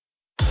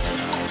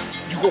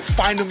You go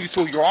find them, you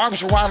throw your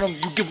arms around them,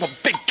 you give them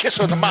a big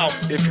kiss on the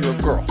mouth if you're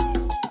a girl.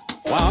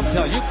 Wow, I'm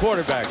telling you,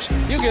 quarterbacks,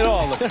 you get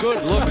all the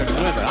good-looking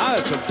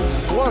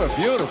women. What a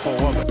beautiful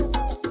woman.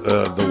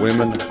 The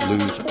women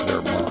lose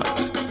their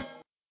mind.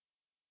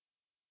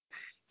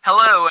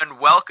 Hello and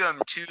welcome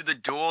to the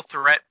Dual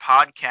Threat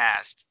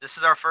Podcast. This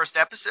is our first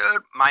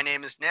episode. My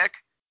name is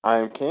Nick. I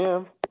am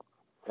Cam.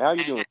 How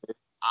you doing?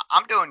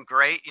 I'm doing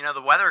great. You know,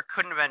 the weather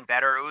couldn't have been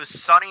better. It was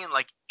sunny and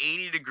like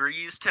 80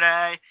 degrees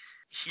today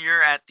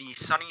here at the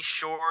sunny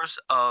shores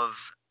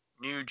of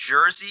New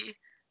Jersey.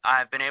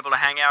 I've been able to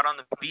hang out on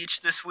the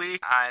beach this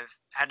week. I've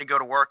had to go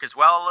to work as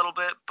well a little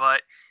bit,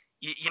 but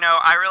you know,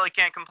 I really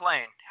can't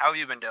complain. How have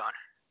you been doing?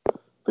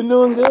 Been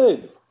doing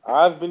good.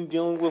 I've been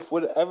dealing with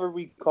whatever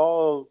we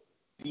call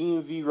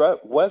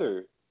DMV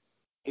weather.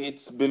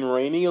 It's been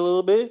raining a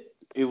little bit.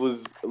 It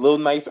was a little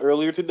nice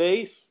earlier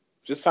today.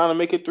 Just trying to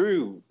make it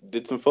through.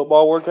 Did some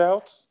football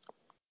workouts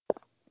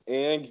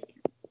and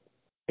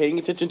paying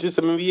attention to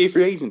some NBA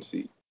free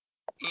agency.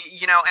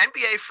 You know,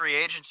 NBA free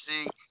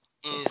agency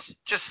is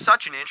just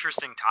such an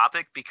interesting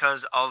topic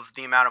because of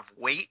the amount of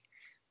weight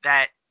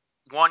that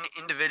one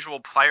individual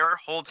player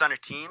holds on a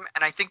team.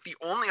 And I think the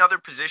only other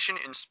position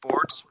in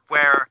sports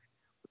where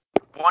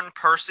one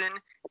person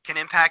can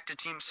impact a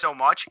team so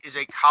much is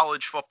a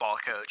college football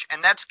coach.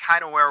 And that's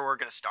kind of where we're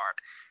going to start.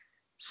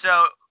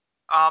 So,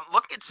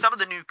 looking at some of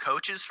the new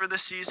coaches for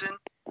this season,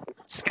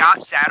 Scott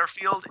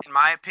Satterfield, in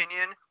my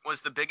opinion,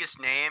 was the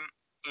biggest name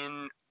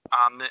in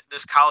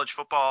this college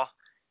football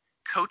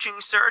coaching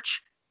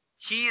search.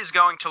 He is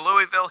going to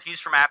Louisville. He's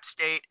from App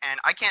State, and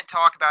I can't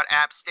talk about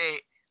App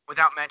State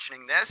without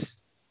mentioning this.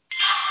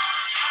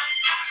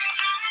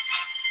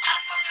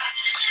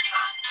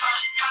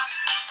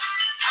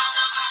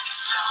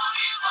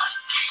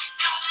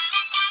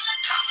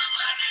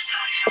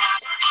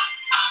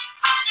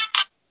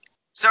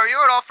 So are you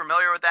at all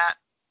familiar with that?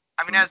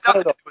 I mean, it has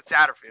nothing to do with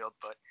Satterfield,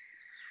 but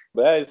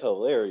that is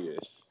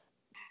hilarious.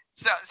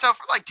 So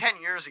for like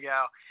 10 years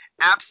ago,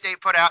 App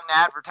State put out an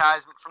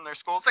advertisement from their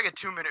school. It's like a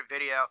 2-minute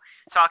video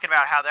talking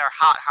about how they're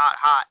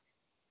hot.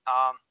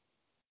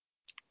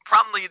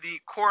 Probably the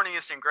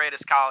corniest and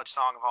greatest college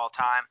song of all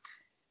time.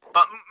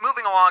 But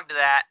moving along to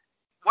that,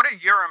 what are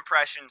your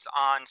impressions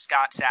on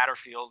Scott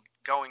Satterfield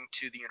going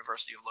to the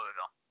University of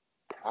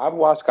Louisville? I've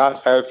watched Scott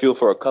Satterfield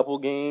for a couple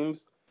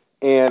games,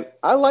 and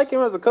I like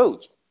him as a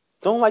coach.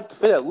 Don't like the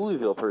fit at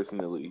Louisville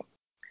personally.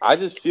 I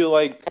just feel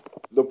like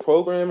the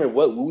program and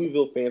what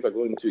Louisville fans are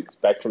going to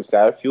expect from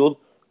Satterfield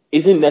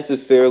isn't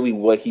necessarily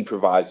what he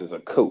provides as a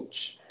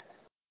coach.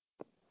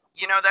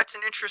 You know, that's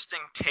an interesting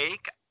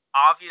take.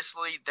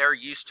 Obviously, they're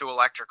used to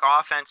electric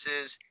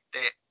offenses.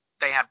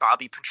 They had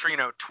Bobby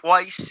Petrino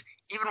twice.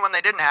 Even when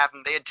they didn't have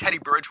him, they had Teddy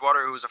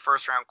Bridgewater, who was a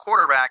first-round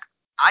quarterback.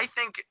 I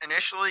think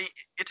initially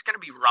it's going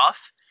to be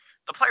rough.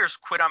 The players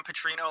quit on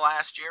Petrino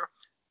last year.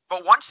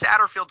 But once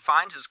Satterfield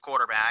finds his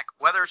quarterback,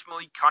 whether it's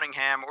Malik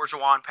Cunningham or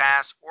Jawan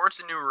Pass or it's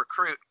a new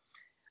recruit,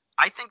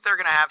 I think they're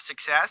going to have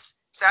success.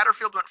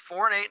 Satterfield went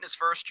 4-8 in his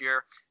first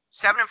year,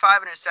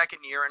 7-5 in his second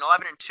year, and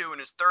 11-2 in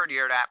his third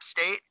year at App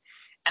State.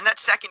 And that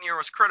second year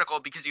was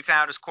critical because he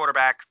found his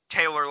quarterback,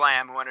 Taylor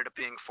Lamb, who ended up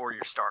being a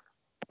 4-year starter.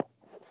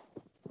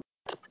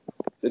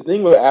 The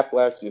thing with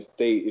Appalachian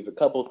State is a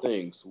couple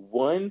things.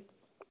 One,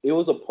 it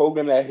was a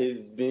program that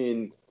has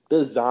been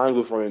designed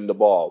with running the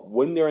ball.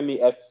 When they're in the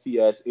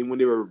FCS and when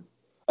they were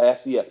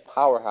FCS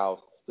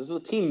powerhouse, this is a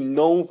team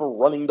known for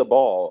running the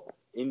ball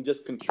and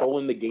just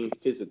controlling the game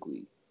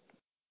physically,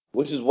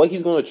 which is what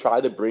he's going to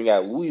try to bring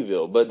at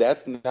Louisville. But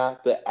that's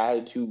not the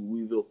attitude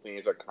Louisville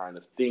fans are kind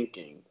of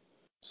thinking.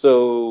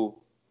 So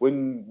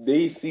when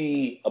they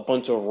see a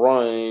bunch of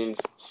runs,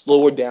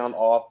 slower down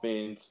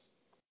offense,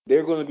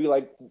 they're going to be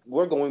like,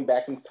 we're going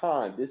back in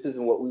time. This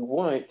isn't what we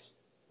want.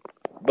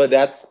 But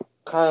that's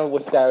kind of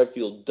what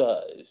Satterfield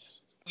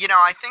does. You know,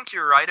 I think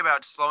you're right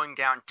about slowing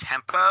down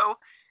tempo.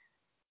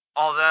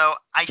 Although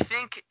I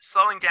think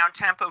slowing down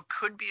tempo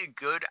could be a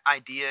good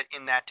idea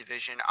in that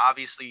division.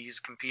 Obviously, he's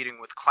competing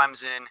with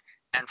Clemson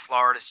and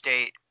Florida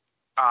State.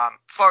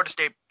 Florida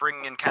State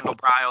bringing in Kendall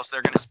Briles,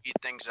 they're going to speed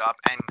things up,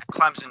 and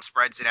Clemson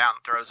spreads it out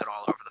and throws it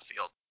all over the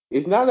field.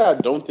 It's not that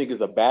I don't think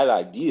it's a bad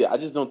idea. I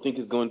just don't think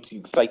it's going to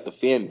excite the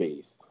fan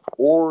base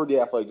or the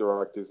athletic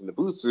directors and the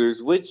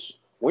boosters, which,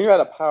 when you're at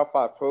a Power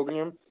 5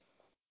 program,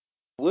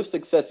 with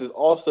success is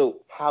also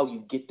how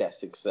you get that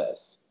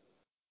success.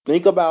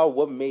 Think about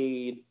what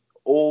made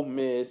Ole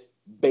Miss,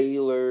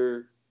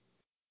 Baylor,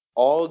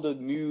 all the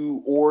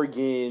new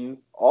Oregon,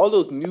 all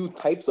those new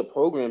types of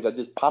programs that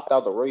just popped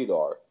out the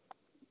radar.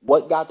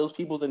 What got those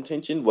people's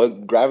attention?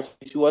 What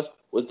gravitated to us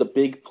was the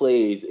big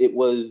plays. It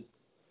was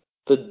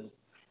the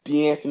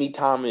DeAnthony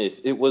Thomas.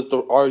 It was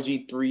the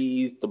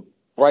RG3s, the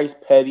Bryce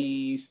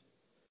Pettys.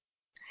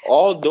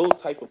 All those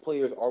type of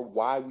players are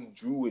why we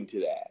drew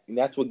into that. And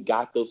that's what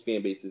got those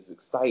fan bases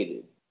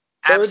excited.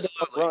 Absolutely.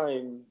 Third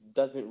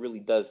down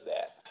run does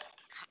that.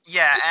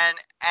 Yeah, and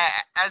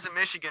as a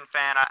Michigan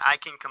fan, I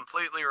can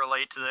completely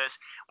relate to this.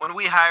 When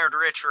we hired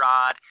Rich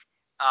Rod,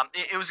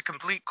 it was a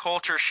complete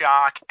culture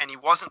shock, and he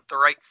wasn't the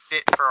right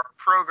fit for our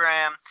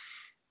program.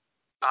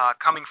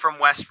 coming from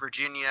West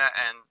Virginia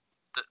and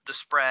the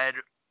spread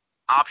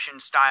option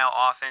style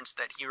offense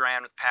that he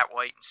ran with Pat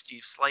White and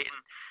Steve Slayton.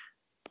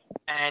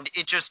 And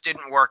it just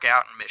didn't work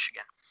out in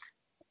Michigan.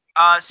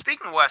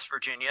 Speaking of West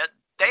Virginia,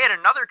 they had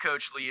another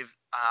coach leave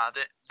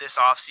this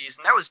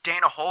offseason. That was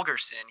Dana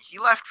Holgorsen. He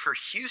left for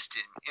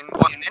Houston in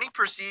what many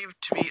perceived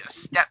to be a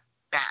step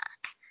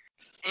back.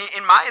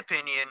 In my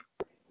opinion,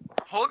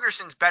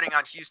 Holgersen's betting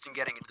on Houston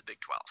getting into the Big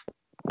 12.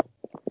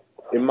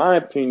 In my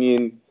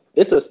opinion,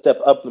 it's a step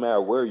up no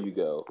matter where you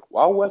go.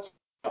 While West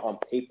on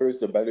paper is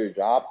the better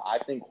job, I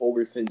think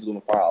Holgerson's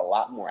going to find a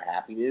lot more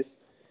happiness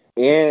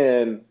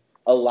and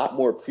a lot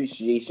more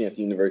appreciation at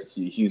the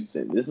University of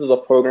Houston. This is a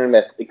program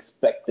that's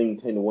expecting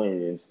 10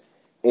 wins.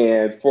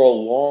 And for a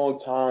long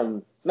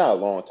time, not a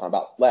long time,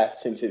 about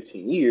last 10,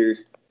 15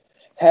 years,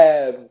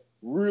 have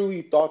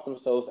really thought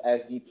themselves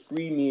as the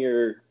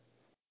premier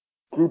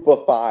group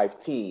of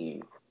 5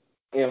 team.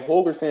 And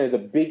Holgerson is a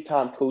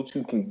big-time coach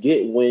who can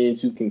get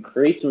wins, who can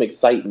create some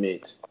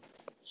excitement.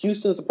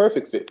 Houston's a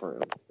perfect fit for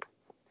him.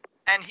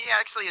 And he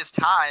actually has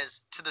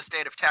ties to the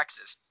state of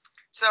Texas.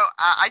 So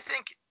I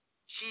think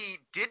he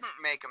didn't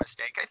make a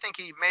mistake. I think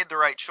he made the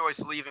right choice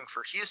leaving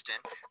for Houston.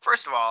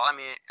 First of all, I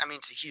mean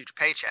it's a huge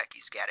paycheck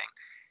he's getting.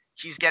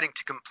 He's getting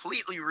to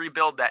completely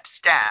rebuild that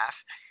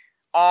staff,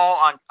 all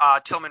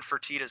on Tillman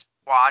Fertitta's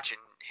watch and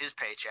his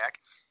paycheck.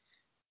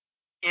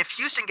 If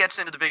Houston gets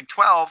into the Big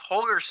 12,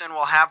 Holgerson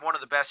will have one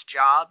of the best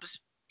jobs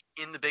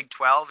in the Big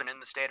 12 and in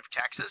the state of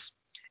Texas.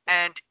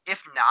 And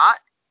if not,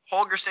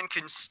 Holgerson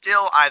can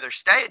still either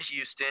stay at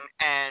Houston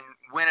and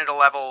win at a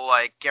level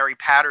like Gary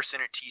Patterson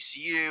at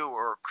TCU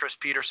or Chris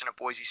Peterson at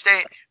Boise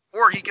State,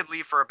 or he could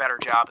leave for a better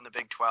job in the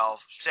Big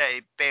 12,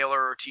 say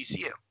Baylor or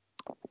TCU.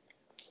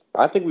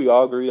 I think we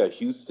all agree that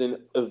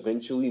Houston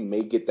eventually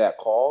may get that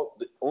call.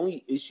 The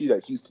only issue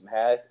that Houston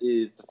has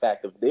is the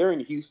fact that they're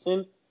in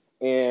Houston,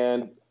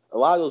 and a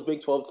lot of those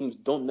Big 12 teams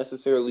don't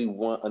necessarily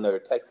want another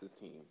Texas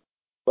team.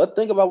 But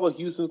think about what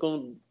Houston's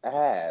going to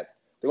have.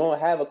 They're going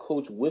to have a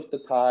coach with the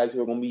ties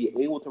who are going to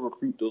be able to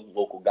recruit those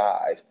local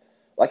guys.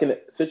 Like in a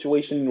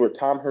situation where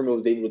Tom Herman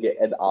was able to get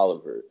Ed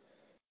Oliver.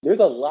 There's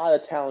a lot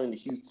of talent in the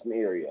Houston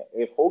area.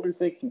 If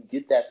Holgerson can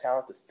get that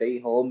talent to stay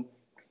home,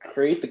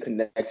 create the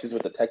connections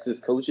with the Texas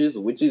coaches,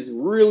 which is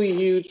really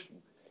huge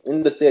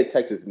in the state of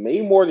Texas,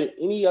 maybe more than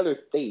any other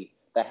state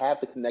that have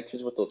the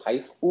connections with those high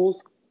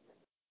schools.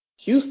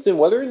 Houston,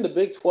 whether in the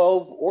Big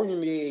 12 or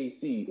in the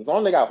AAC, as long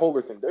as they got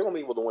Holgerson, they're going to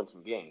be able to win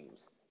some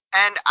games.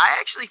 And I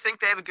actually think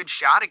they have a good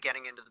shot at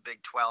getting into the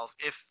Big 12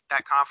 if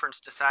that conference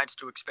decides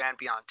to expand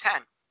beyond 10.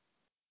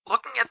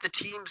 Looking at the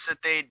teams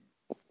that they'd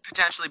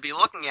potentially be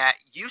looking at,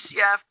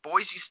 UCF,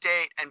 Boise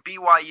State, and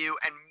BYU,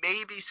 and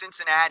maybe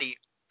Cincinnati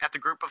at the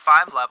group of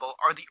 5 level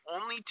are the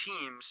only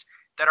teams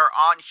that are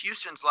on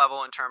Houston's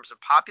level in terms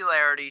of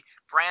popularity,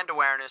 brand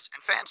awareness,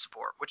 and fan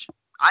support, which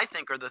I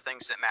think are the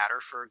things that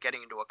matter for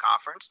getting into a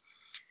conference.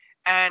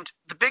 And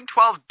the Big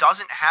 12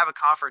 doesn't have a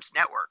conference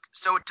network,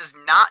 so it does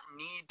not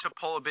need to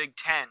pull a Big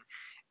 10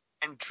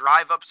 and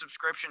drive up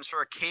subscriptions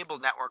for a cable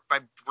network by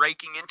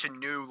breaking into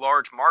new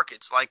large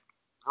markets like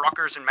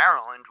Rutgers and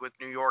Maryland with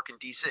New York and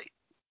DC.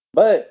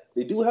 But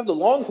they do have the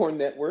Longhorn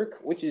Network,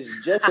 which is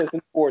just as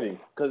important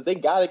because they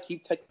got to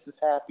keep Texas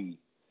happy.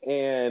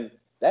 And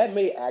that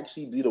may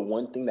actually be the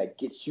one thing that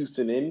gets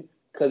Houston in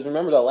because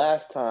remember the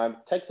last time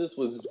Texas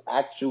was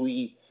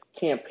actually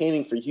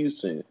campaigning for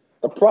Houston.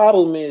 The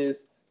problem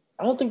is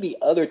I don't think the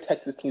other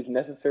Texas teams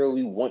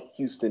necessarily want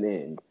Houston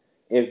in.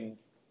 If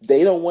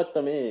they don't want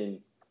them in,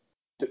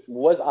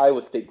 what's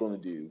Iowa State going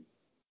to do?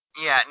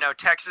 Yeah, no,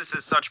 Texas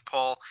is such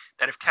pull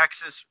that if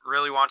Texas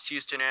really wants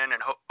Houston in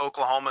and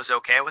Oklahoma's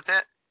okay with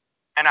it,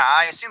 and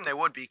I assume they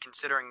would be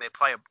considering they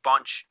play a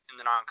bunch in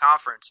the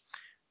non-conference,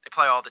 they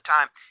play all the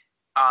time,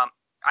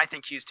 I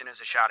think Houston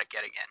has a shot at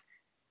getting in.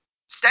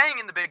 Staying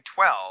in the Big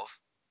 12,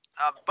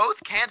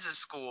 both Kansas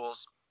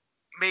schools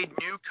made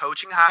new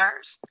coaching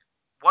hires.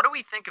 What do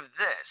we think of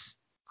this?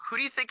 Who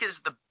do you think is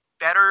the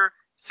better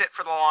fit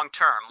for the long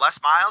term? Les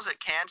Miles at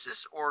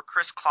Kansas or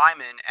Chris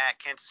Kleiman at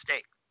Kansas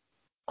State?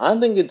 I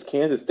think it's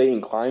Kansas State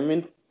and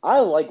Kleiman. I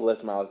like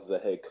Les Miles as a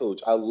head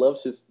coach. I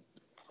loved his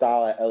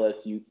style at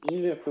LSU,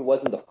 even if it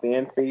wasn't a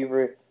fan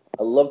favorite.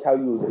 I loved how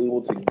he was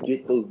able to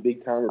get those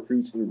big time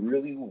recruits and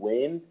really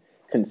win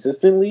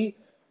consistently.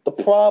 The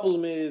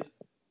problem is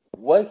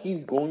what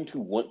he's going to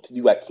want to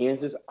do at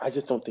Kansas. I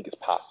just don't think it's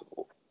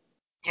possible.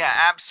 Yeah,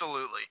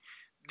 absolutely.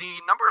 The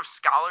number of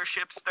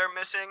scholarships they're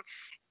missing,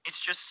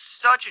 it's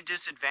just such a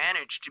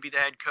disadvantage to be the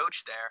head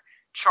coach there.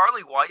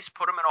 Charlie Weiss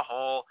put him in a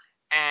hole,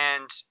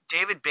 and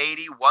David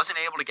Beatty wasn't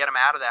able to get him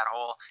out of that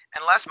hole,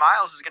 and Les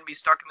Miles is going to be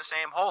stuck in the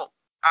same hole.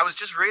 I was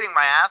just reading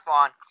my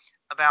Athlon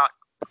about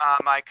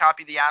my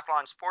copy of the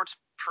Athlon Sports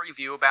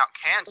preview about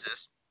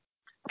Kansas,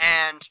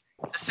 and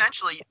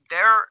essentially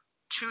they're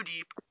too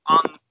deep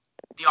on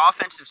the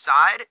offensive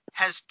side,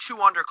 has 2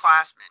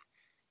 underclassmen.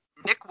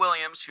 Nick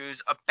Williams,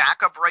 who's a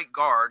backup right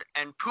guard,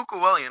 and Puka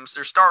Williams,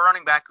 their star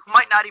running back, who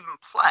might not even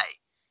play.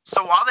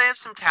 So while they have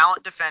some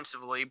talent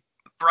defensively,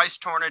 Bryce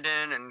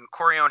Tornadin and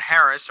Corione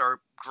Harris are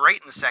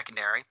great in the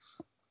secondary.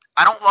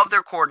 I don't love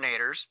their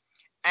coordinators,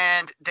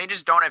 and they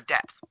just don't have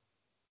depth.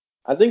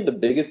 I think the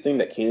biggest thing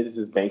that Kansas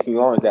is banking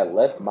on is that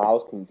Les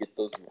Miles can get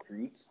those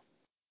recruits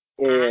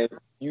Mhm. and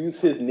use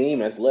his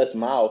name as Les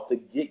Miles to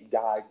get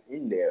guys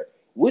in there,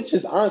 which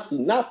is honestly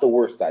not the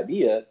worst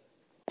idea.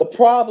 The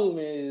problem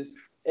is,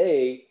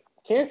 A,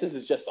 Kansas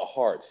is just a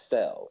hard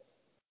sell.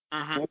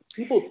 Mhm. When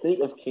people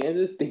think of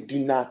Kansas, they do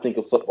not think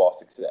of football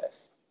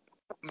success.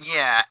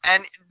 Yeah,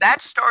 and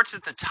that starts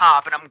at the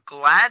top, and I'm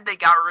glad they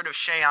got rid of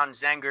Shayon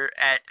Zenger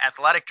at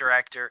athletic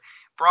director,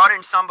 brought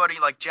in somebody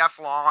like Jeff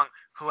Long,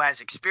 who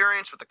has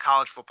experience with the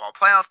college football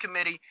playoff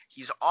committee.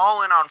 He's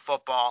all in on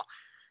football.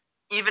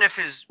 Even if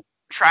his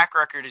track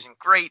record isn't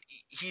great,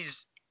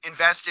 he's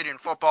invested in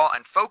football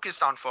and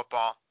focused on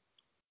football.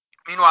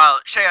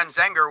 Meanwhile, Shayon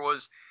Zenger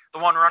was the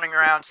one running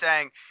around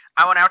saying,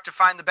 I went out to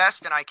find the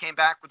best and I came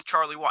back with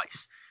Charlie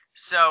Weiss.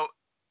 So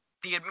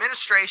the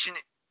administration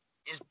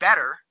is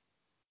better.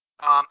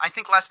 I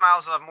think Les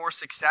Miles will have more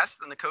success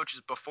than the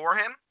coaches before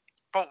him.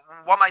 But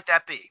what might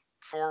that be?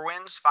 4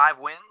 wins, 5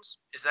 wins?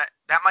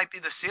 That might be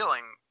the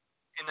ceiling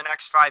in the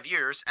next 5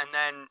 years? And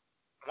then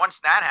once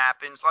that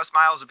happens, Les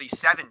Miles will be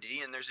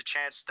 70, and there's a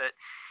chance that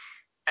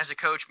as a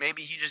coach,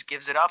 maybe he just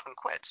gives it up and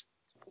quits.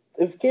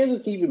 If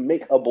Kansas can even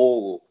make a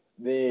bowl,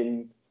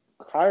 then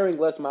hiring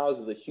Les Miles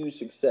is a huge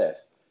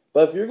success.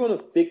 But if you're going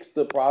to fix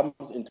the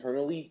problems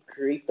internally,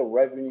 create the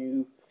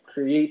revenue,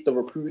 create the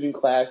recruiting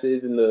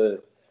classes and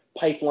the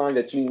pipeline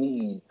that you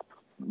need,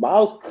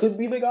 Miles could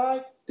be the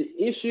guy. The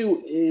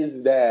issue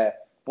is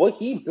that what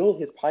he built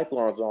his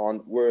pipelines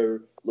on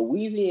were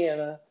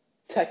Louisiana,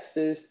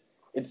 Texas,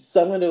 and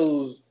some of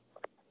those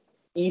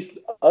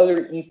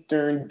other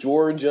Eastern,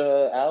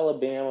 Georgia,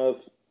 Alabama,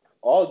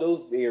 all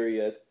those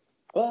areas.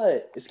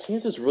 But is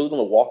Kansas really going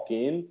to walk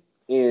in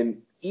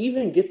and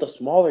even get the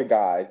smaller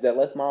guys that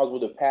Les Miles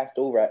would have passed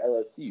over at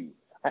LSU?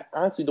 I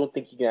honestly don't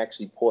think he can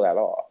actually pull that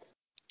off.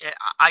 Yeah,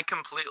 I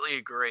completely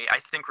agree. I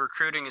think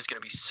recruiting is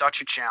going to be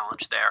such a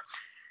challenge there.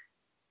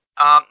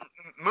 Um,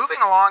 Moving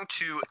along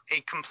to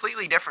a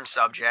completely different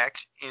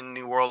subject in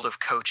the world of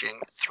coaching,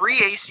 3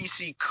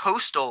 ACC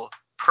coastal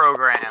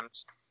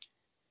programs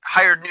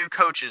hired new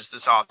coaches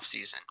this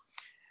offseason.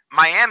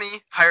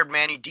 Miami hired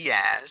Manny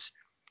Diaz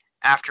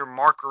after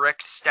Mark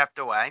Richt stepped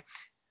away.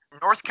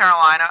 North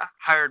Carolina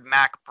hired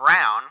Mac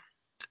Brown.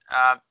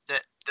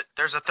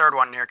 There's a third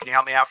one here. Can you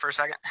help me out for a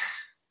second?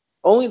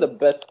 Only the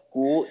best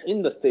school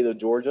in the state of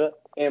Georgia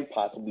and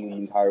possibly the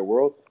entire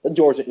world, the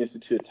Georgia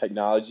Institute of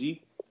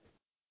Technology.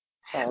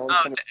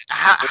 Oh,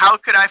 how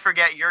could I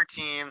forget your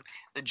team,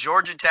 the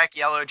Georgia Tech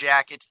Yellow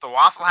Jackets, the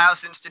Waffle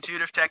House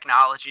Institute of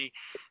Technology?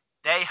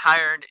 They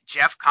hired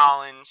Jeff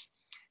Collins,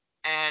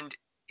 and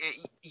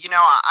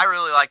I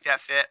really like that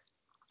fit.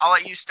 I'll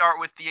let you start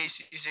with the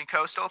ACC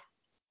Coastal.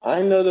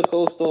 I know the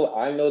Coastal.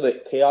 I know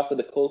the chaos of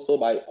the Coastal,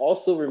 but I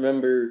also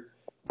remember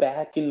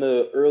back in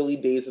the early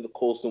days of the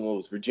Coastal when it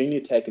was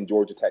Virginia Tech and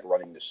Georgia Tech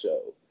running the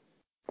show.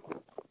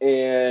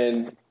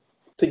 And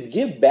to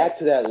get back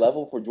to that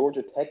level for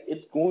Georgia Tech,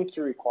 it's going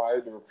to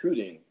require the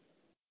recruiting,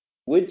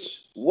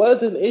 which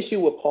was an issue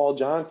with Paul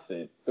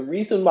Johnson. The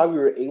reason why we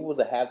were able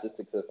to have the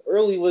success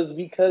early was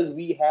because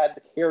we had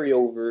the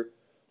carryover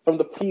from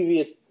the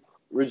previous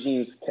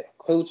regime's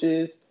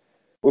coaches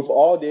with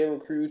all their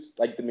recruits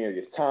like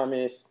Demarius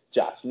Thomas,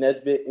 Josh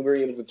Nesbitt, and we were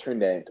able to turn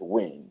that into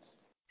wins.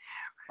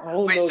 I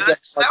don't Wait, know so if that,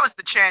 that's so that was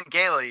the Chan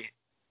Gailey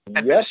yep,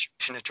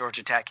 administration at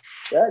Georgia Tech.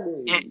 that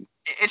It, is.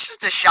 it's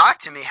just a shock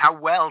to me how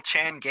well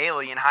Chan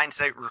Gailey, in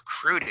hindsight,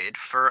 recruited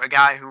for a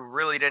guy who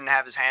really didn't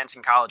have his hands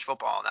in college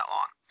football that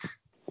long.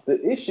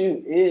 The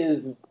issue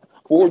is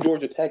for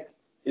Georgia Tech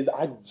is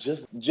I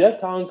just Jeff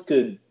Collins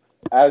could,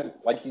 as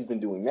like he's been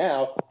doing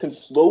now, can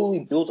slowly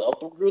build up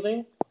the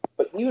recruiting.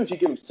 But even if you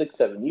give him 6,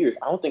 7 years,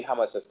 I don't think how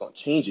much that's going to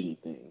change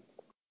anything.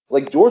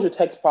 Like Georgia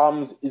Tech's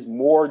problems is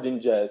more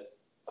than just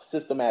a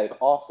systematic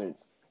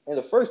offense, and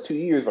the first 2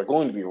 years are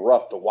going to be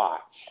rough to watch.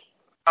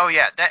 Oh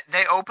yeah,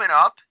 they open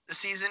up the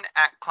season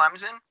at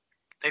Clemson.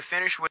 They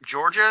finish with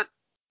Georgia.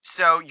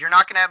 So you're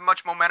not going to have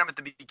much momentum at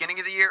the beginning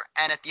of the year,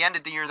 and at the end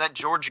of the year, that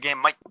Georgia game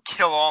might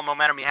kill all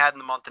momentum you had in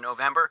the month of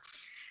November.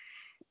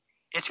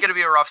 It's going to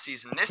be a rough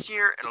season this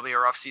year. It'll be a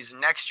rough season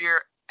next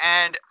year,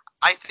 and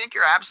I think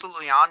you're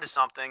absolutely onto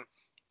something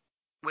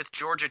with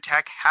Georgia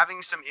Tech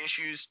having some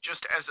issues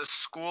just as a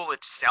school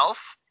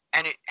itself,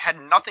 and it had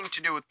nothing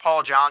to do with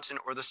Paul Johnson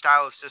or the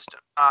style of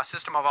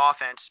system of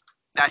offense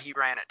that he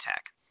ran at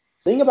Tech.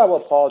 Think about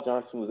what Paul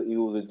Johnson was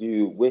able to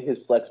do with his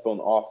flexbone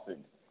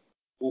offense.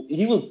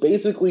 He was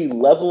basically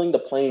leveling the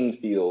playing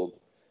field,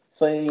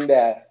 saying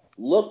that,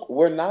 look,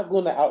 we're not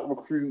going to out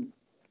recruit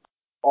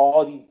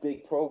all these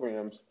big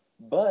programs,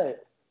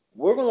 but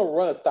we're going to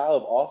run a style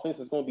of offense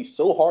that's going to be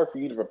so hard for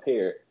you to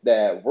prepare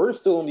that we're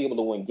still going to be able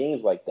to win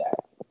games like that.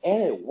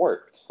 And it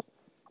worked.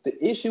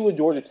 The issue with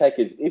Georgia Tech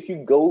is if you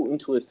go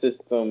into a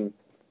system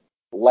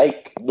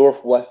like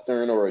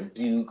Northwestern or a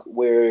Duke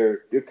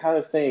where you're kind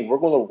of saying we're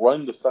going to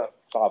run the style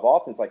of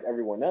offense like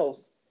everyone else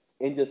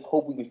and just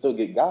hope we can still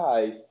get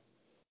guys,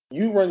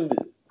 you run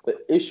the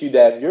issue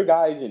that if your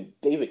guy is in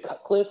David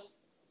Cutcliffe,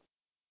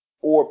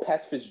 or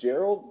Pat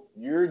Fitzgerald,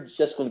 you're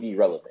just going to be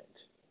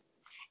relevant.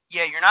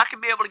 Yeah, you're not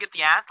going to be able to get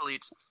the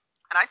athletes.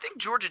 And I think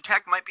Georgia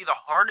Tech might be the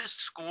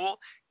hardest school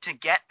to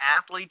get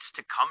athletes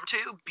to come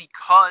to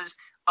because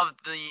of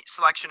the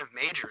selection of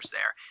majors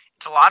there.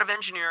 It's a lot of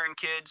engineering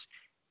kids.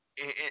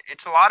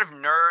 It's a lot of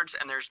nerds,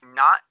 and there's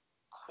not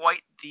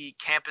quite the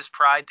campus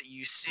pride that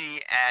you see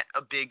at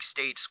a big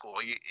state school.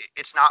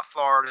 It's not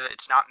Florida.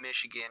 It's not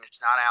Michigan.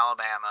 It's not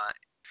Alabama.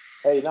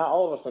 Hey, not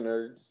all of us are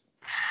nerds.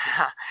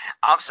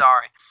 I'm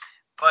sorry.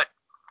 But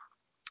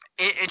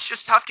it's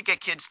just tough to get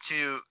kids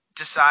to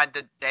decide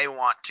that they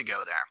want to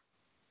go there.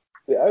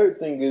 The other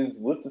thing is,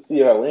 with the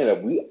city of Atlanta,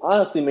 we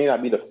honestly may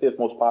not be the fifth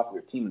most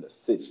popular team in the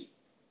city.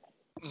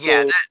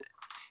 Yeah, So,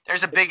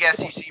 there's a big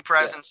SEC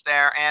presence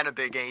there and a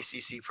big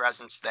ACC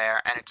presence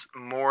there, and it's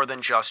more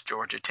than just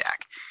Georgia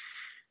Tech.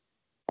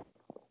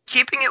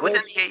 Keeping it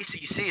within the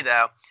ACC,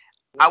 though,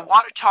 I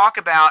want to talk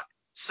about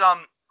some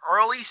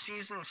early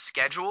season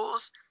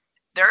schedules.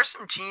 There are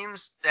some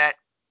teams that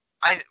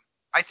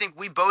I think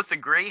we both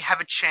agree have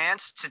a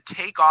chance to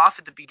take off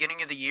at the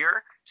beginning of the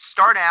year,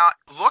 start out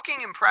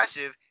looking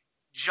impressive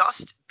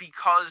just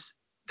because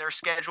their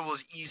schedule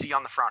is easy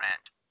on the front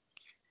end.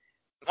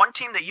 One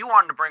team that you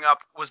wanted to bring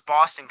up was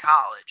Boston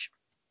College.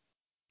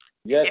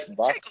 yes,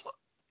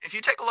 If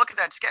you take a look at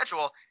that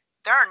schedule,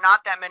 there are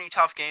not that many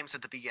tough games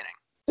at the beginning.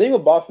 The thing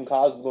what Boston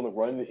College is going to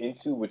run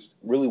into, which is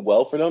really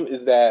well for them,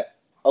 is that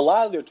a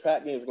lot of their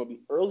track games are going to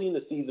be early in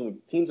the season when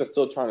teams are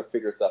still trying to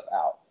figure stuff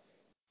out.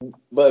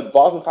 But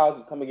Boston College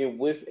is coming in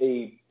with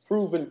a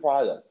proven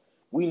product.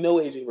 We know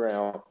AJ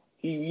Brown.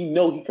 We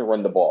know he can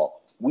run the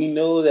ball. We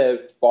know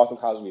that Boston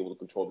College will be able to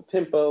control the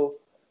tempo.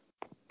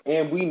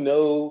 And we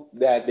know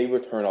that they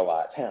return a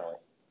lot of talent.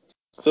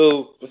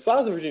 So,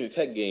 besides the Virginia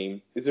Tech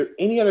game, is there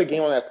any other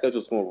game on that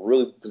schedule that's going to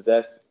really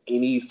possess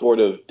any sort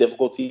of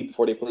difficulty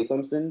before they play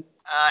Clemson?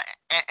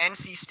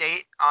 NC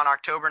State on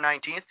October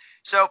 19th.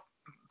 So,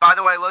 by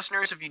the way,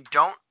 listeners, if you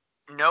don't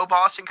know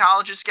Boston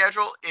College's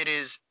schedule, it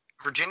is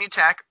Virginia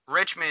Tech,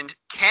 Richmond,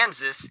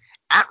 Kansas,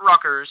 at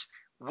Rutgers,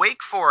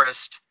 Wake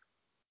Forest,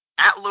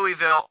 at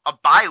Louisville, a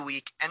bye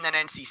week, and then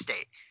NC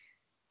State.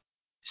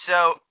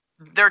 So,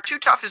 their two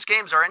toughest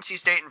games are NC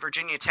State and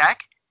Virginia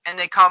Tech, and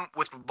they come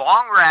with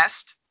long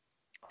rest,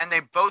 and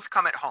they both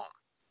come at home.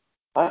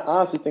 I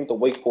honestly think the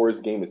Wake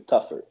Forest game is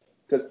tougher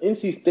because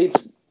NC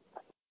State's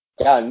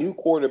got a new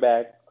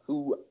quarterback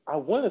who I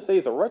want to say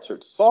is a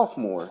redshirt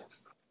sophomore.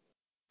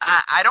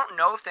 I don't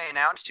know if they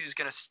announced who's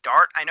going to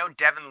start. I know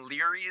Devin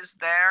Leary is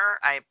there.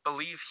 I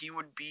believe he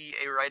would be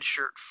a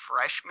redshirt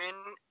freshman.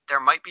 There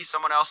might be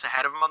someone else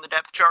ahead of him on the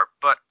depth chart,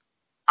 but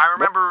I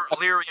remember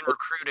Leary in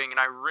recruiting, and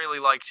I really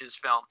liked his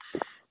film.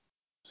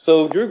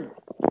 So you're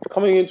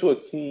coming into a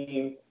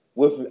team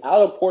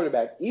without a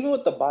quarterback, even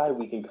with the bye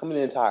week and coming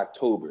into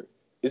October.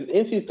 Is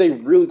NC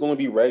State really going to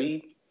be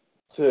ready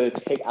to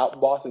take out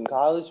Boston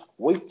College?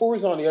 Wake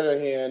Forest, on the other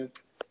hand,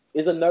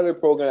 is another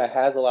program that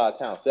has a lot of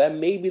talent. So that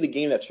may be the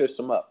game that trips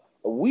them up.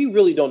 But we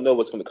really don't know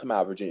what's going to come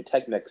out of Virginia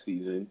Tech next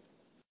season.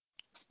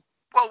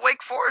 Well,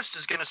 Wake Forest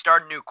is going to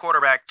start a new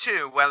quarterback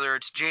too, whether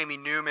it's Jamie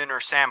Newman or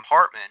Sam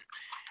Hartman.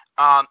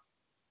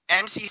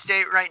 NC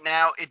State right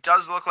now, it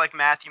does look like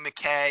Matthew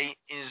McKay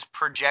is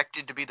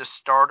projected to be the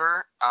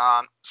starter.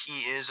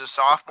 He is a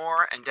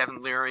sophomore, and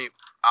Devin Leary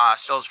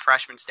still has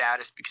freshman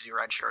status because he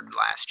redshirted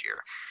last year.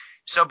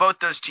 So both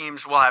those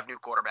teams will have new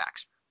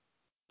quarterbacks.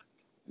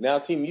 Now,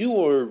 team you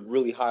were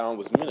really high on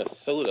was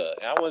Minnesota,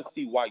 and I want to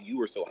see why you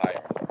were so high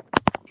on them.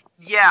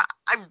 Yeah,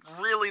 I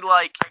really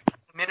like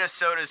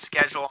Minnesota's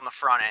schedule on the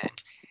front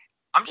end.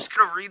 I'm just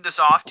going to read this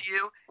off to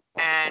you,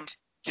 and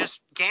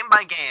just game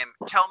by game,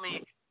 tell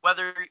me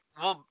whether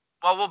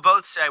we'll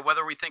both say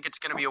whether we think it's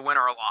going to be a win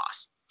or a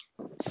loss.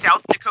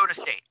 South Dakota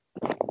State.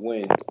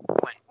 Win.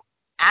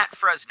 At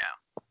Fresno.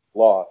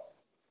 Loss.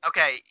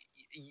 Okay,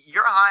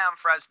 you're high on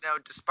Fresno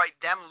despite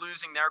them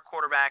losing their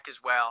quarterback as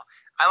well.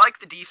 I like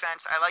the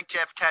defense. I like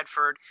Jeff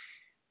Tedford.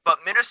 But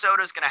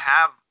Minnesota's going to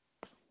have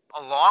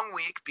a long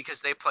week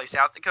because they play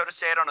South Dakota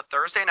State on a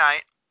Thursday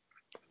night.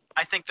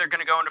 I think they're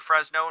going to go into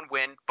Fresno and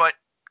win. But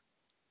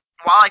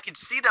while I could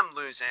see them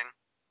losing,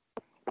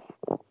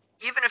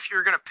 even if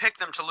you're going to pick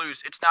them to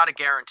lose, it's not a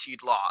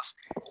guaranteed loss.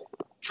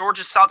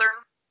 Georgia Southern.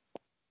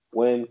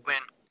 Win.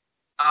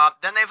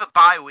 Then they have a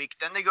bye week.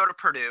 Then they go to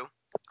Purdue.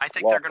 I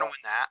think they're going to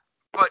win that.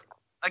 But,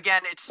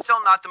 again, it's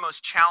still not the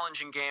most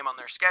challenging game on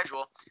their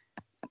schedule.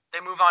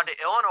 They move on to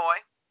Illinois,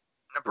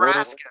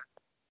 Nebraska.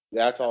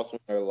 That's also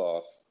their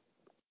loss.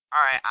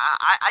 All right,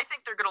 I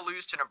think they're going to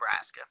lose to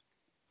Nebraska.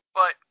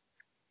 But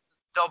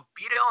they'll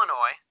beat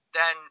Illinois,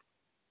 then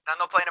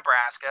they'll play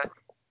Nebraska.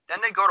 Then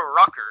they go to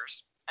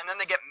Rutgers, and then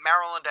they get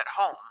Maryland at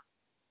home.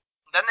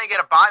 Then they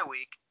get a bye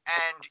week,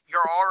 and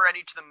you're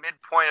already to the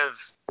midpoint of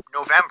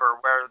November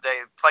where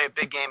they play a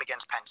big game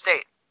against Penn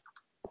State.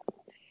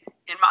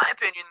 In my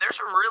opinion, there's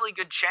a really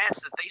good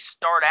chance that they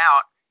start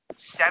out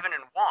 7-1.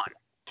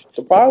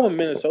 The problem with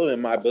Minnesota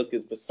in my book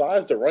is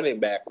besides the running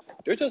back,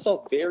 they're just a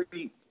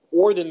very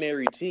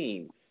ordinary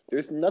team.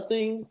 There's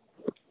nothing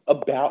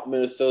about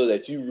Minnesota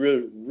that you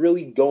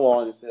really go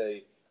on and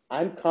say,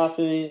 I'm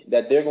confident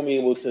that they're going to be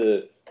able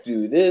to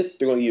do this.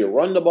 They're going to either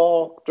run the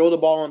ball, throw the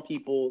ball on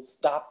people,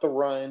 stop the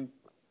run.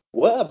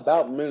 What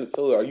about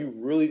Minnesota? Are you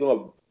really going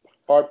to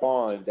harp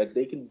on that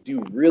they can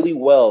do really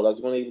well? That's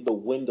going to be able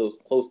to win those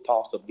close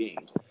toss-up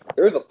games.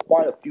 There's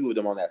quite a few of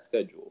them on that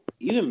schedule.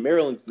 Even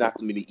Maryland's not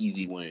going to be the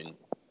easy win.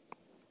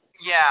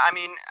 Yeah, I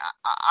mean,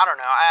 I don't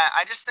know.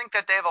 I just think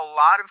that they have a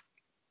lot of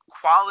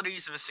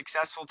qualities of a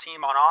successful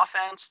team on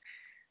offense.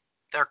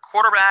 Their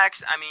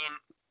quarterbacks, I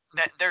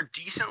mean, they're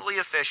decently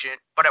efficient,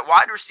 but at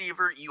wide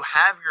receiver, you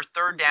have your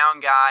third down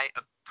guy,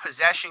 a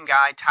possession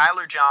guy,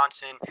 Tyler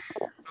Johnson,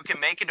 who can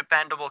make a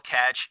dependable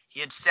catch.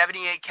 He had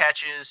 78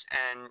 catches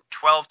and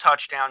 12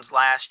 touchdowns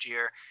last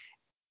year.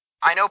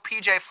 I know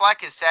PJ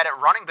Fleck has said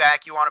at running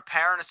back, you want a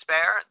pair and a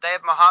spare. They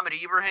have Muhammad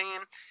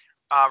Ibrahim,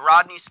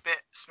 Rodney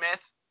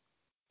Smith,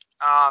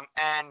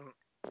 and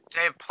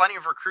they have plenty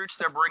of recruits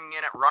they're bringing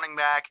in at running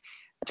back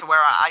to where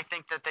I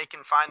think that they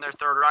can find their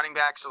third running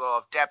back, so they'll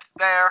have depth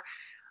there.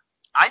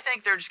 I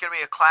think they're just going to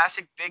be a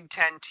classic Big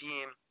Ten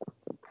team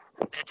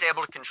that's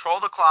able to control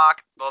the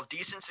clock. They'll have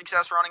decent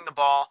success running the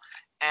ball,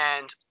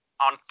 and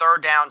on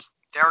third downs,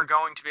 they're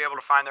going to be able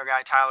to find their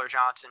guy, Tyler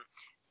Johnson,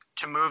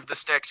 to move the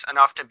sticks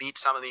enough to beat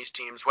some of these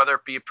teams, whether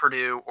it be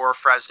Purdue or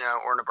Fresno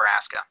or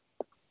Nebraska.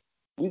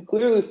 We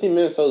clearly see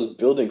Minnesota's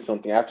building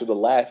something after the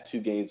last two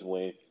games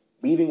win,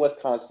 beating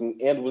Wisconsin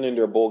and winning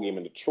their bowl game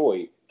in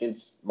Detroit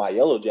against my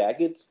Yellow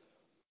Jackets.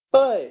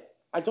 But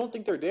I don't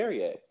think they're there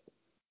yet.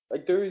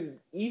 Like,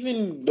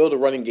 even though the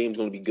running game's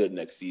going to be good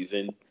next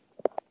season,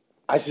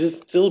 I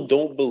just still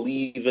don't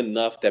believe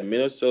enough that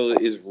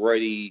Minnesota is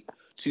ready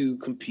to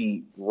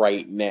compete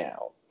right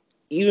now.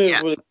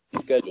 Even with the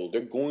schedule,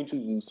 they're going to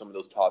lose some of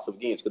those toss-up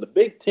games. Because the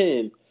Big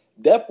Ten,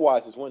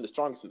 depth-wise, is one of the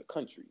strongest in the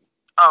country.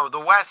 Oh, the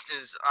West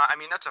is, I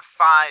mean, that's a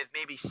 5,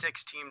 maybe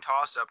 6-team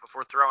toss-up if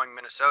we're throwing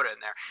Minnesota in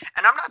there.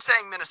 And I'm not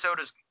saying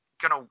Minnesota's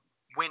going to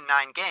win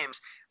 9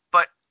 games,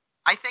 but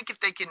I think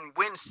if they can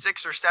win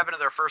 6 or 7 of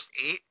their first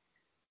 8,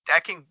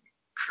 that can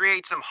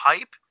create some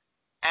hype.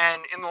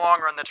 And in the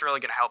long run, that's really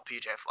going to help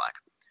PJ Fleck.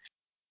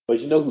 But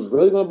you know who's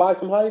really going to buy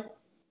some hype?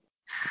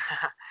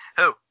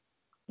 Who?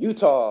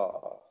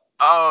 Utah.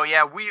 Oh,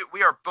 yeah,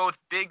 we are both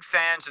big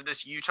fans of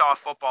this Utah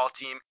football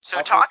team.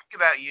 So talking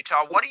about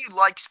Utah, what do you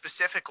like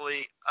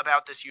specifically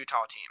about this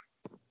Utah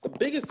team? The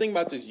biggest thing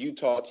about this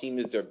Utah team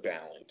is their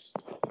balance.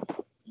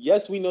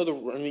 Yes, we know the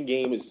running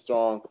game is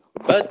strong,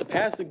 but the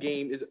passing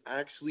game is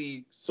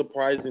actually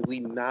surprisingly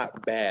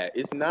not bad.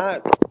 It's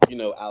not,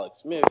 Alex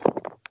Smith,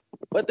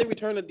 but they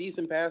return a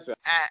decent passer.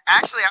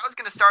 Actually, I was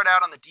going to start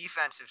out on the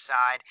defensive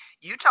side.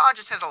 Utah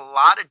just has a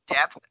lot of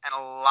depth and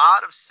a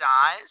lot of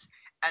size,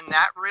 and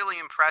that really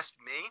impressed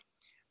me.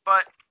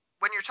 But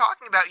when you're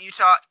talking about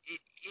Utah, it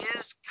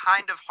is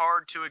kind of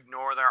hard to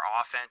ignore their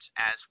offense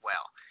as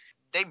well.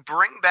 They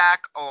bring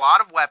back a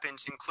lot of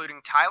weapons,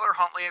 including Tyler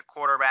Huntley at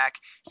quarterback.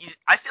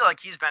 I feel like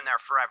he's been there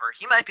forever.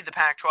 He might be the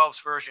Pac-12's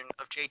version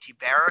of JT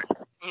Barrett.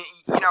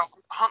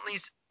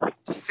 Huntley's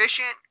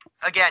efficient.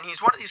 Again,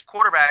 he's one of these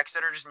quarterbacks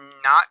that are just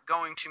not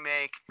going to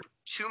make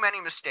too many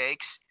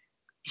mistakes.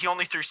 He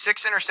only threw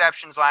 6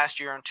 interceptions last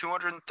year on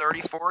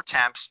 234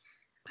 attempts.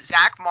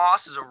 Zach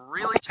Moss is a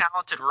really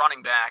talented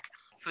running back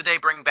who they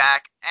bring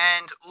back.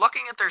 And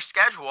looking at their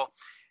schedule,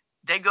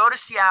 they go to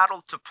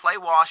Seattle to play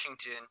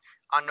Washington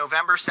on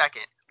November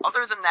 2nd.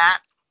 Other than that,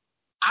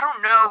 I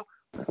don't know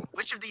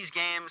which of these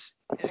games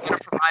is going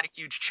to provide a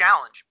huge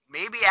challenge.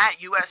 Maybe at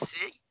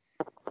USC,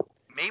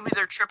 maybe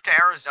their trip to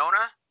Arizona,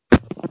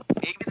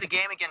 maybe the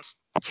game against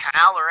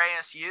Cal or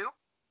ASU.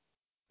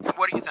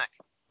 What do you think?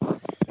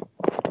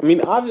 I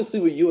mean, obviously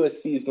with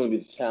USC is going to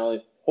be the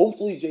challenge.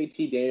 Hopefully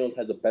JT Daniels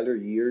has a better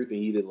year than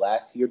he did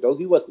last year, though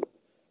he wasn't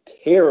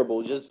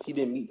terrible, just he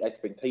didn't meet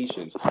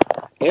expectations.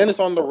 And it's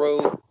on the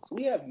road, so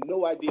we have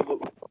no idea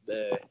what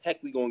the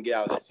heck we're going to get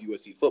out of this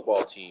USC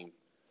football team.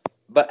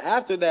 But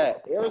after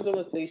that,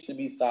 Arizona State should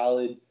be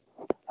solid.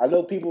 I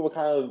know people were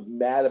kind of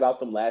mad about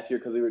them last year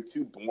because they were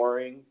too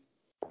boring.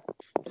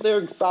 But they're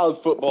a solid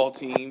football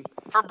team.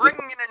 For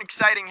bringing in an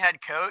exciting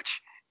head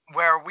coach,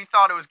 where we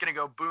thought it was going to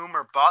go boom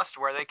or bust,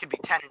 where they could be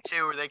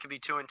 10-2 or they could be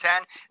 2-10,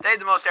 they had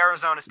the most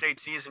Arizona State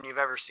season you've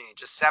ever seen.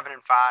 Just 7-5,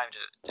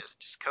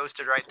 just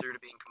coasted right through to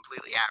being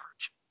completely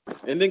average.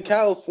 And then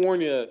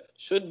California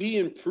should be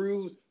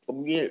improved. But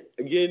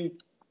again,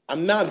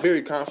 I'm not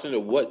very confident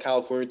of what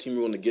California team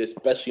we're going to get,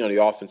 especially on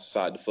the offensive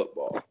side of the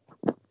football.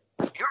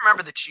 You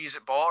remember the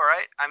Cheez-It Bowl,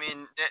 right? I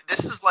mean,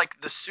 this is like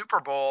the Super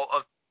Bowl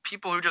of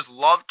people who just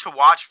love to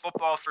watch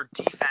football for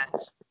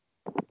defense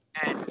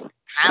and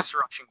pass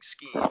rushing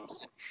schemes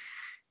and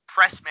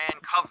press man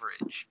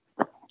coverage.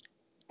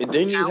 And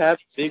then you have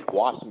big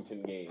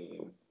Washington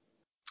game.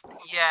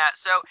 Yeah,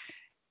 so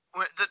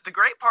the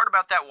great part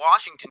about that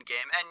Washington game,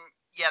 and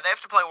yeah, they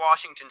have to play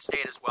Washington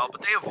State as well,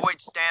 but they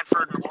avoid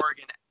Stanford and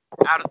Oregon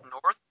out of the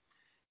north.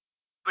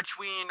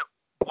 Between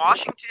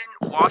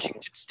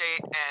Washington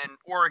State, and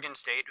Oregon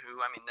State,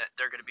 who, I mean,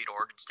 they're going to beat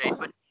Oregon State,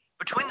 but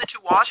between the two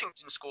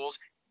Washington schools,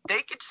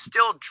 they could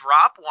still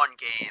drop one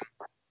game,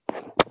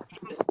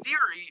 in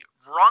theory,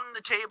 run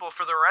the table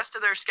for the rest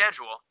of their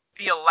schedule,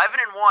 be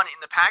 11-1 in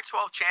the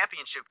Pac-12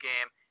 championship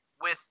game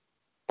with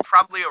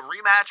probably a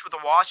rematch with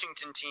a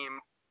Washington team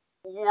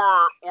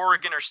or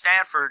Oregon or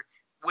Stanford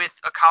with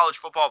a college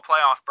football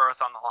playoff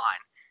berth on the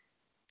line.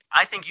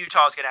 I think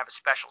Utah's going to have a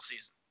special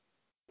season.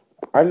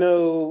 I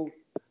know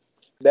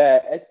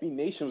that SB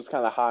Nation was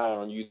kind of high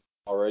on Utah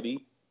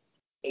already.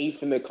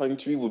 8th in the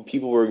country, when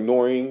people were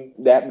ignoring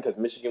that because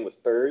Michigan was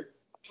 3rd.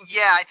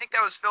 Yeah, I think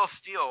that was Phil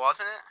Steele,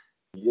 wasn't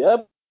it?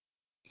 Yep.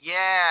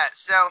 Yeah,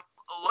 so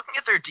looking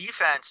at their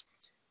defense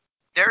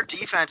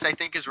I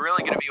think is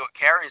really going to be what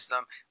carries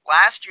them.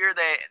 Last year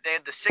they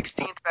had the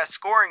 16th best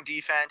scoring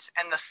defense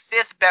and the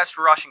 5th best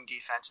rushing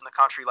defense in the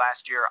country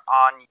last year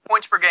on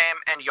points per game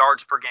and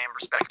yards per game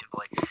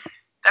respectively.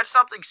 That's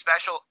something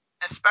special,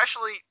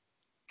 especially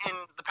in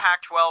the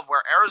Pac-12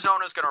 where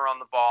Arizona is going to run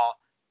the ball,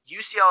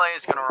 UCLA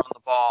is going to run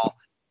the ball,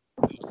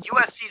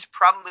 USC is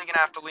probably going to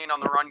have to lean on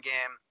the run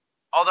game,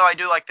 although I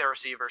do like their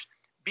receivers.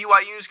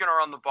 BYU is going to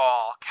run the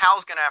ball,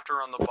 Cal's going to have to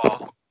run the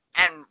ball,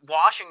 and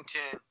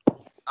Washington,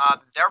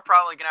 they're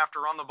probably going to have to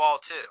run the ball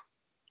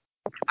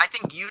too. I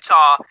think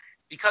Utah,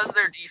 because of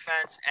their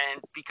defense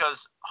and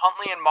because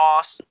Huntley and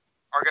Moss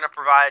are going to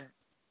provide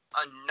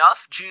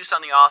enough juice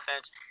on the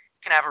offense,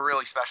 can have a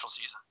really special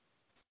season.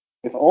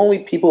 If only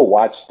people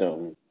watched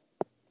them.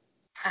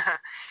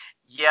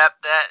 Yep,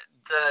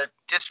 the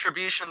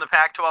distribution of the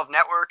Pac-12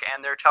 network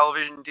and their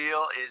television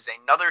deal is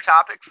another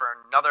topic for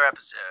another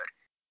episode.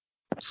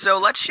 So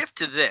let's shift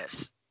to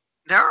this.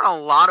 There are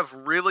a lot of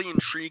really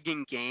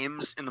intriguing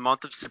games in the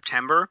month of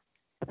September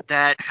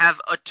that have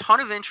a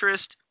ton of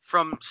interest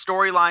from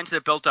storylines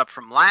that built up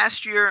from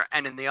last year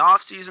and in the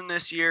offseason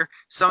this year.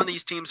 Some of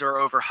these teams are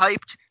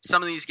overhyped.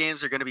 Some of these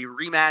games are going to be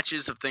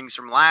rematches of things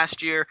from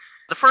last year.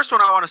 The first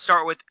one I want to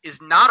start with is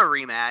not a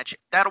rematch.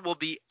 That will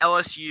be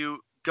LSU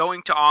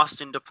going to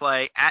Austin to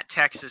play at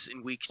Texas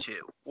in week 2.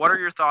 What are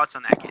your thoughts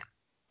on that game?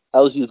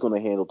 LSU is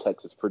going to handle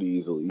Texas pretty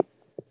easily.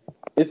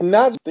 It's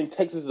not that I think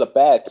Texas is a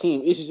bad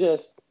team. It's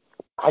just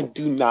I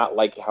do not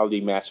like how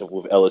they match up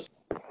with LSU.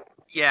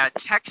 Yeah,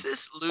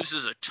 Texas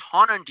loses a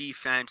ton on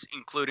defense,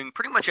 including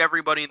pretty much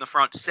everybody in the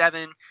front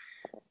 7.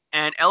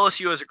 And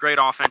LSU has a great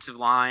offensive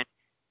line.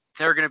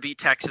 They're going to beat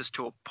Texas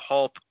to a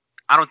pulp.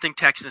 I don't think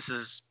Texas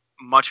is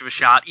much of a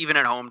shot, even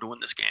at home, to win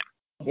this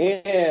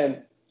game.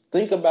 And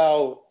think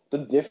about the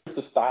difference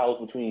of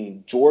styles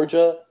between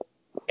Georgia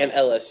and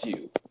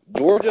LSU.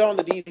 Georgia on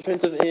the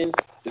defensive end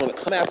is going to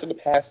come after the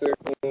passer.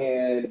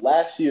 And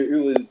last year it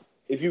was,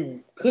 if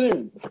you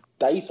couldn't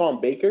dice on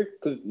Baker,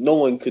 because no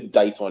one could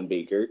dice on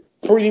Baker,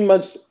 pretty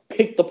much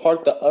picked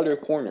apart the other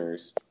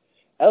corners.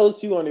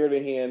 LSU, on the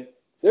other hand,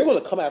 they're going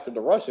to come after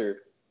the rusher.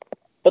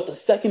 But the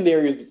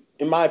secondary is,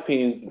 in my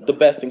opinion, the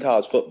best in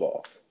college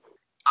football.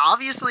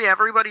 Obviously,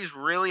 everybody's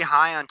really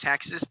high on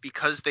Texas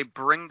because they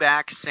bring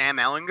back Sam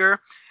Ehlinger.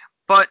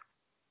 But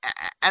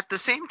at the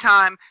same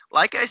time,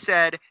 like I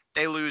said,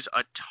 they lose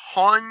a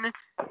ton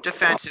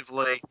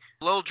defensively.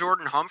 Lil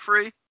Jordan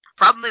Humphrey,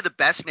 probably the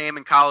best name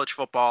in college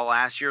football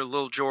last year,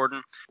 Lil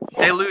Jordan.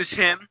 They lose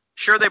him.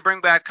 Sure, they bring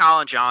back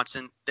Colin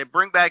Johnson. They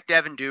bring back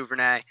Devin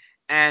Duvernay.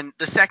 And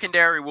the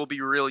secondary will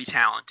be really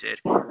talented.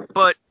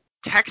 But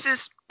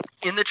Texas,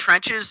 in the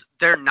trenches,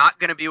 they're not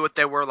going to be what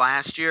they were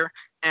last year.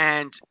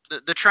 And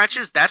the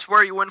trenches, that's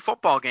where you win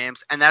football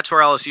games. And that's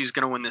where LSU is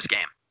going to win this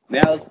game.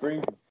 Now let's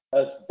bring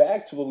us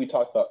back to what we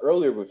talked about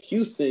earlier with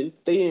Houston.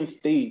 They didn't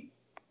stay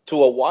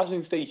to a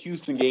Washington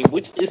State-Houston game,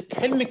 which is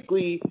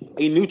technically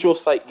a neutral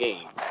site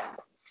game.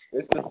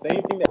 It's the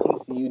same thing that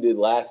TCU did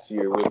last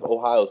year with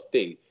Ohio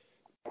State.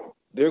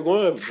 They're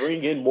going to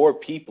bring in more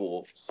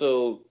people,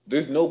 so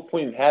there's no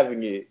point in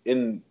having it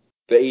in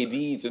the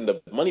ADs and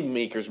the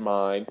moneymakers'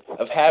 mind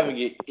of having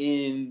it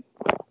in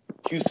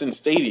Houston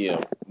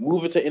Stadium.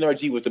 Move it to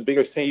NRG with the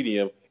bigger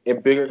stadium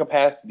and bigger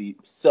capacity,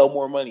 sell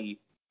more money,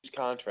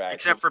 contracts.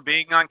 Except for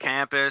being on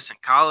campus and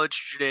college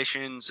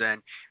traditions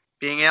and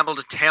being able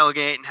to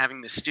tailgate and having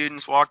the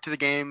students walk to the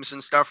games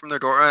and stuff from their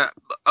door.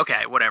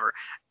 Okay, whatever.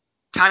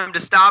 Time to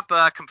stop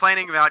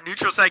complaining about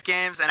neutral site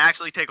games and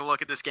actually take a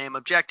look at this game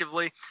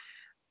objectively.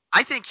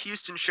 I think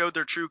Houston showed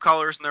their true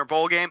colors in their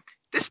bowl game.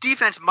 This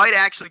defense might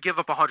actually give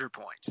up 100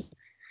 points.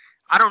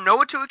 I don't know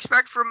what to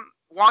expect from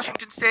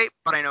Washington State,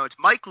 but I know it's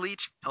Mike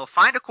Leach. He'll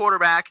find a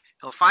quarterback.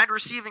 He'll find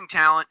receiving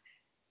talent.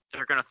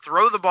 They're going to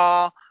throw the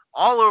ball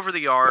all over the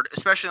yard,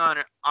 especially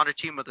on a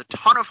team with a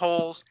ton of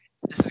holes.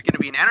 This is going to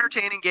be an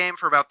entertaining game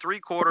for about 3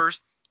 quarters,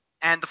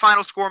 and the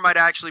final score might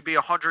actually be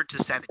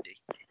 100-70.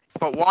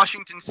 But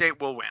Washington State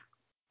will win.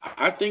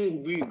 I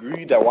think we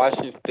agree that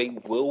Washington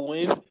State will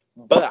win,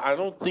 but I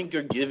don't think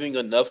you're giving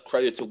enough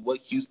credit to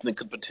what Houston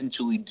could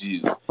potentially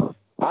do.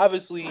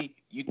 Obviously,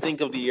 you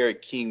think of the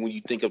Eric King when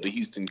you think of the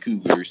Houston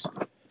Cougars,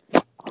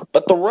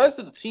 but the rest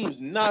of the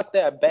team's not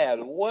that bad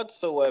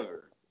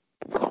whatsoever.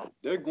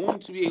 They're going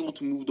to be able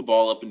to move the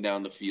ball up and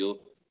down the field.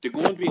 They're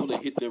going to be able to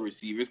hit their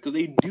receivers because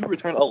they do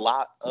return a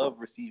lot of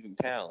receiving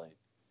talent.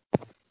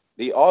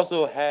 They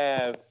also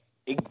have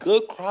a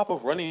good crop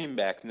of running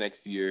backs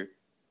next year,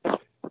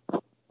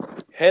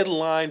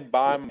 headlined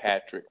by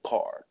Patrick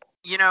Carr.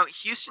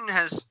 Houston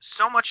has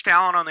so much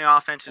talent on the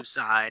offensive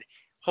side.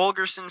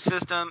 Holgerson's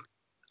system,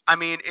 I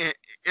mean,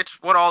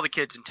 it's what all the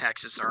kids in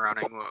Texas are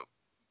running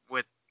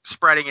with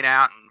spreading it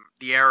out and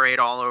the air raid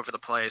all over the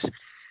place.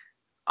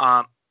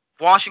 Um,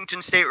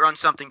 Washington State runs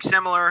something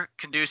similar,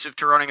 conducive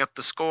to running up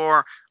the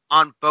score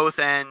on both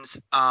ends.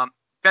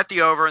 Bet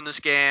the over in this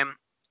game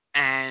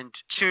and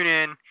tune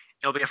in.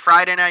 It'll be a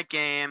Friday night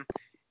game.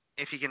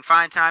 If you can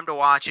find time to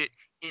watch it,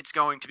 it's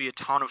going to be a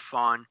ton of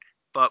fun.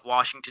 But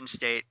Washington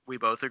State, we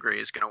both agree,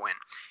 is going to win.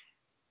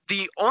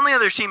 The only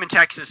other team in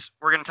Texas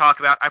we're going to talk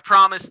about, I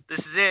promise,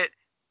 this is it.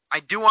 I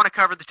do want to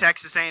cover the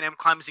Texas A&M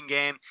Clemson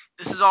game.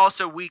 This is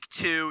also week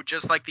 2,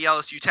 just like the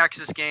LSU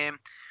Texas game.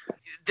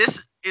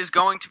 This is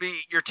going to be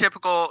your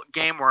typical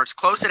game where it's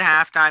close at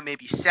halftime,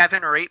 maybe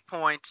 7 or 8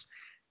 points,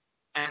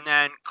 and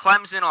then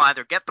Clemson will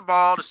either get the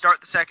ball to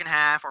start the second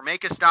half or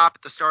make a stop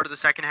at the start of the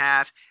second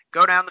half,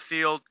 go down the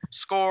field,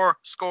 score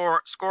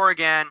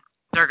again.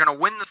 They're going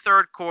to win the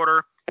third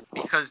quarter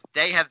because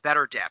they have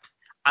better depth.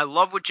 I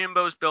love what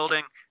Jimbo's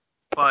building,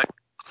 but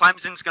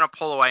Clemson's going to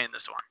pull away in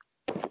this one.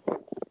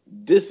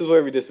 This is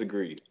where we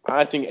disagree.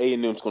 I think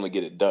A&M's going to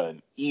get it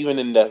done, even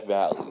in Death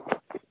Valley.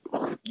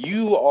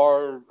 You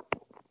are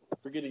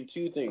forgetting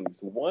two things.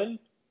 One,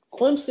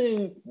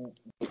 Clemson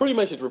pretty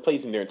much is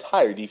replacing their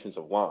entire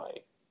defensive line.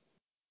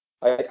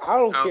 Like, I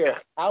don't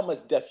care how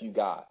much depth you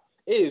got.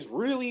 It is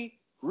really,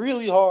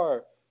 really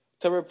hard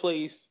to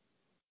replace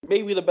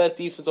maybe the best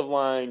defensive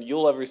line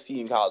you'll ever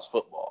see in college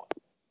football.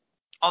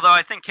 Although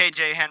I think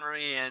KJ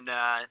Henry and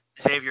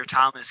Xavier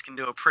Thomas can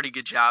do a pretty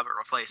good job at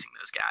replacing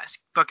those guys.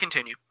 But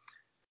continue.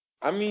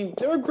 I mean,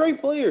 they're great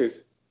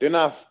players. They're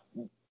not.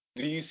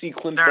 Do you see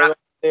Clint Boyle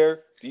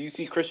there? Do you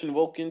see Christian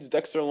Wilkins,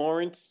 Dexter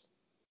Lawrence?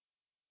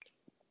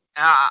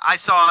 I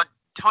saw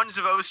tons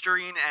of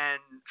Osterine and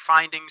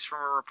findings from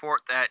a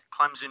report that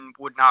Clemson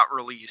would not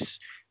release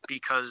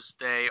because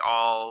they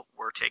all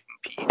were taking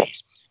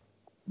PEDs.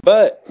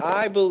 But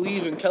I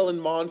believe in Kellen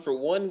Mond for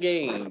one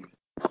game.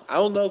 I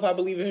don't know if I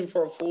believe in him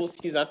for a full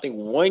season. I think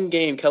one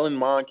game Kellen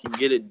Mond can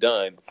get it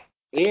done.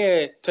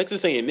 And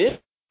Texas A&M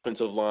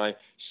offensive line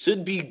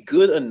should be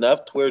good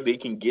enough to where they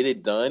can get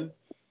it done.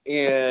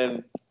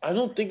 And I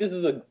don't think this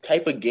is a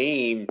type of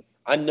game.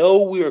 I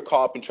know we were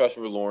caught up in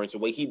Trevor Lawrence, the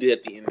way he did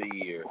at the end of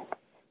the year.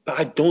 But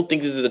I don't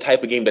think this is the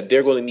type of game that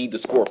they're going to need to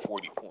score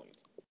 40 points.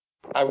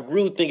 I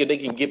really think if they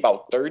can get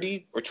about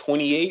 30 or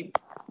 28,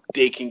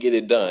 they can get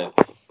it done.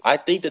 I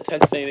think the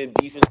Texas A&M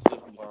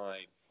defensive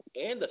line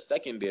and the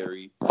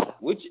secondary,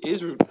 which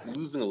is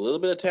losing a little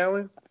bit of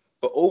talent,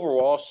 but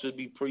overall should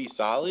be pretty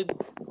solid,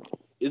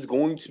 is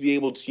going to be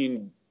able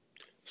to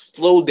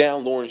slow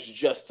down Lawrence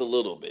just a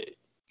little bit.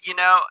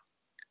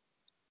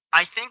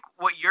 I think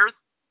what you're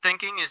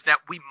thinking is that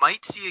we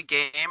might see a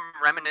game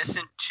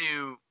reminiscent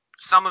to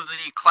some of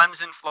the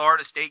Clemson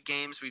Florida State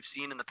games we've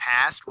seen in the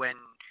past when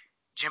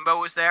Jimbo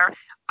was there.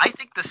 I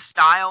think the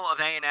style of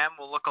A&M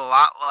will look a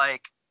lot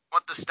like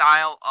what the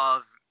style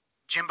of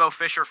Jimbo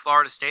Fisher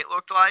Florida State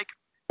looked like.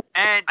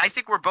 And I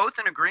think we're both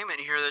in agreement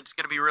here that it's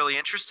going to be really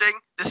interesting.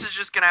 This is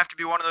just going to have to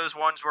be one of those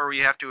ones where we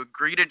have to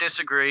agree to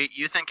disagree.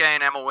 You think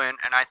A&M will win,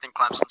 and I think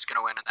Clemson's going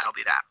to win, and that'll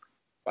be that.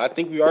 I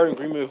think we are in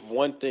agreement with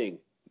one thing.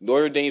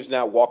 Notre Dame's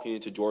not walking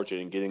into Georgia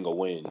and getting a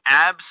win.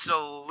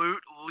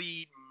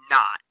 Absolutely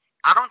not.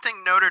 I don't think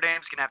Notre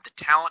Dame's going to have the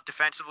talent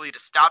defensively to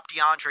stop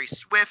DeAndre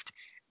Swift.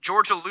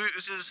 Georgia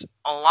loses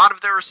a lot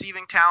of their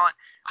receiving talent.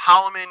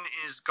 Holloman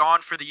is gone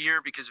for the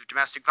year because of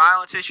domestic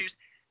violence issues.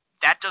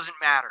 That doesn't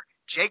matter.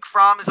 Jake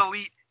Fromm is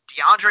elite.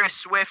 DeAndre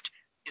Swift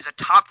is a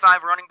top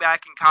 5 running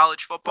back in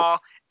college football,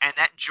 and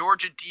that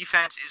Georgia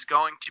defense is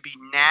going to be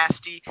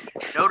nasty.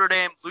 Notre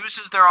Dame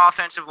loses their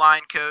offensive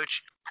line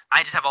coach.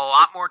 I just have a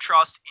lot more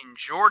trust in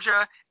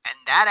Georgia and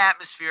that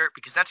atmosphere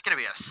because that's going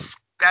to be a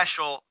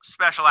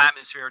special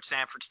atmosphere at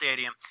Sanford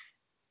Stadium.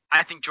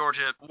 I think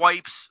Georgia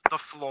wipes the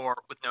floor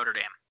with Notre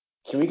Dame.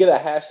 Can we get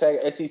a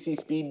hashtag SEC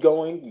speed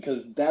going?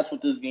 Because that's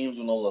what this game's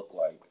going to look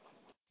like.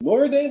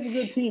 Notre Dame's a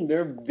good team.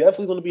 They're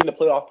definitely going to be in the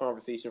playoff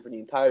conversation for the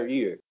entire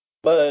year.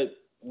 But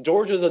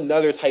Georgia's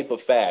another type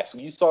of fast.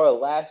 You saw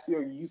it last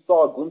year. You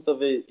saw a glimpse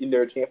of it in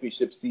their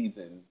championship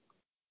season.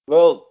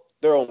 Well,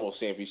 they're almost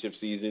championship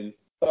season.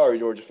 Sorry,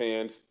 Georgia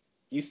fans.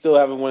 You still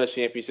haven't won a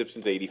championship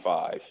since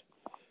 '85.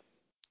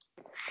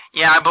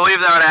 Yeah, I believe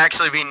that would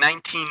actually be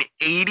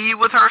 1980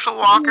 with Herschel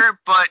Walker,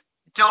 but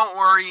don't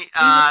worry,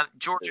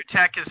 Georgia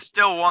Tech has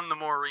still won the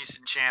more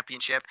recent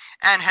championship.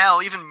 And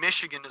hell, even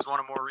Michigan has won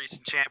a more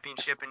recent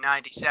championship in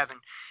 97.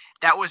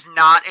 That was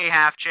not a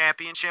half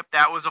championship.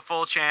 That was a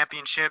full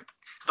championship.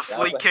 The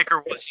flea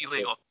kicker was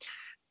illegal.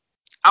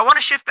 I want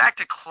to shift back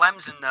to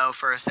Clemson, though,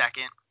 for a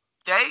second.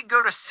 They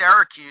go to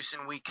Syracuse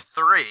in week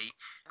 3.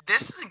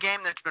 This is a game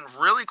that's been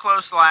really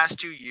close the last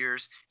 2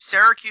 years.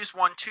 Syracuse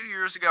won 2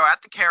 years ago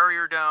at the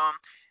Carrier Dome,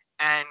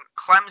 and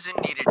Clemson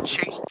needed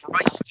Chase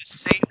Bryce to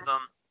save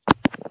them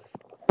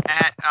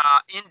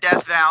in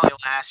Death Valley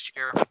last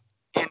year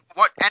in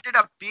what ended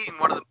up being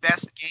one of the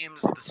best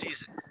games of the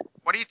season.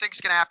 What do you think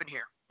is going to happen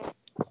here?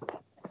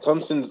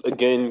 Clemson's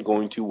again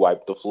going to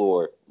wipe the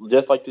floor,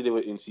 just like they did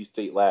with NC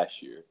State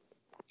last year.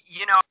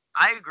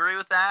 I agree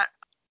with that.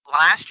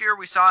 Last year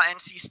we saw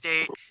NC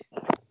State.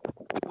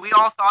 We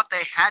all thought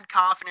they had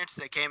confidence.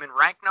 They came in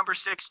ranked number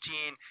 16.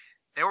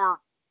 They were,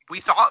 we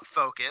thought,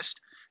 focused,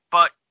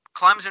 but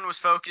Clemson was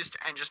focused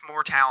and just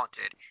more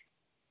talented.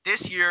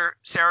 This year,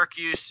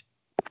 Syracuse,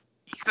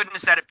 you couldn't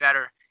have said it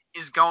better,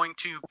 is going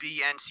to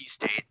be NC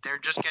State. They're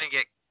just going to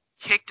get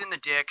kicked in the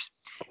dicks,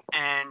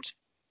 and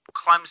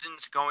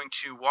Clemson's going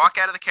to walk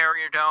out of the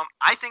Carrier Dome.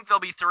 I think they'll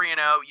be 3-0.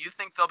 You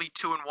think they'll be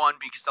 2-1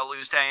 because they'll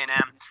lose to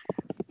A&M,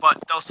 but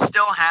they'll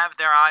still have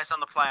their eyes on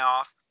the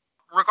playoff.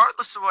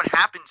 Regardless of what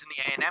happens in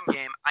the A&M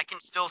game, I can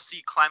still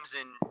see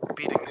Clemson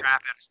beating the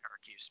crap out of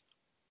Syracuse.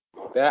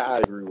 That I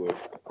agree with.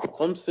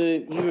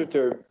 Clemson, even if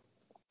they're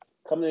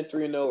coming in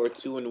 3-0 or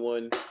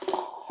 2-1,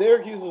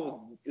 Syracuse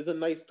is a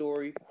nice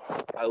story.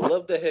 I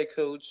love the head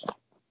coach,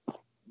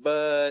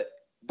 but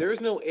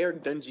there's no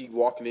Eric Dungy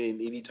walking in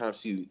anytime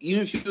soon,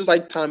 even if he was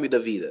like Tommy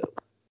DeVito.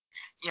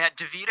 Yeah,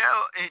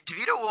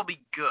 DeVito will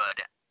be good.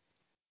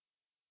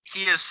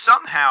 He is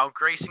somehow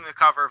gracing the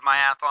cover of my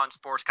Athlon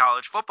Sports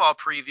College football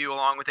preview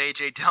along with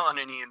A.J. Dillon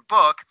and Ian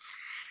Book,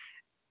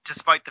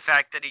 despite the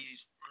fact that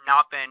he's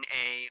not been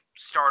a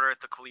starter at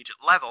the collegiate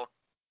level.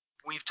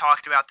 We've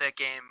talked about that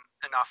game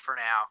enough for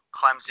now.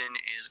 Clemson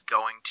is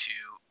going to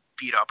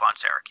beat up on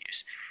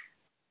Syracuse.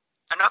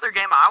 Another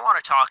game I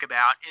want to talk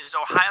about is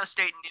Ohio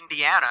State and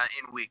Indiana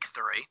in Week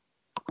 3.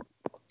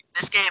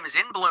 This game is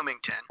in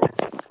Bloomington.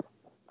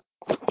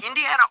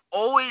 Indiana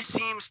always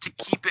seems to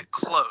keep it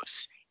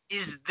close.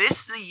 Is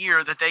this the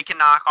year that they can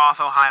knock off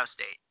Ohio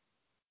State?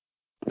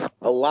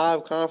 A lot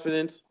of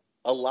confidence,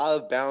 a lot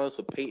of balance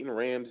with Peyton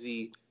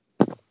Ramsey,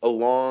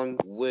 along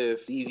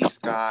with Stevie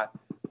Scott.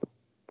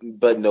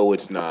 But no,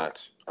 it's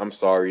not. I'm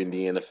sorry,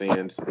 Indiana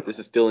fans. This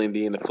is still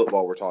Indiana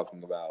football we're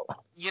talking about.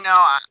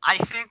 I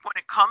think when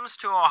it comes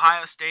to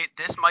Ohio State,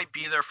 this might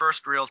be their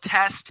first real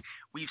test.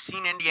 We've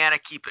seen Indiana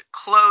keep it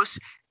close.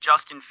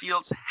 Justin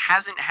Fields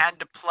hasn't had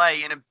to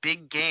play in a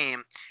big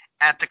game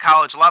at the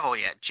college level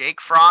yet. Jake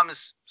Fromm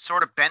has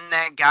sort of been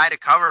that guy to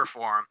cover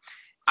for him.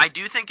 I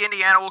do think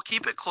Indiana will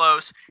keep it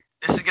close.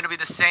 This is going to be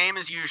the same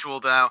as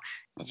usual, though.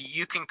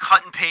 You can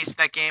cut and paste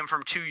that game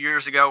from 2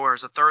 years ago where it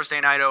was a Thursday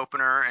night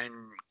opener and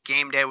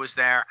game day was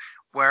there,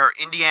 where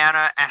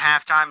Indiana at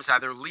halftime is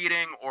either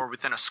leading or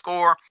within a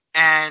score,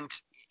 and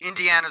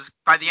Indiana's,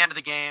 by the end of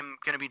the game,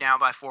 going to be down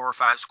by 4 or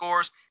 5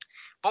 scores.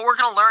 But we're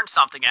going to learn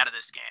something out of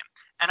this game.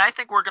 And I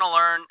think we're going to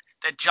learn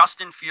that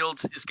Justin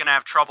Fields is going to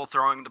have trouble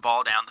throwing the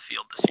ball down the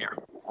field this year.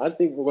 I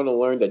think we're going to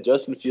learn that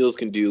Justin Fields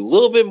can do a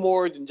little bit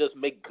more than just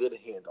make good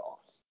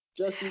handoffs.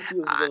 Justin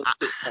Fields is going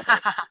to fit.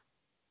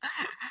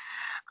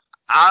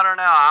 I don't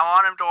know. I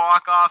want him to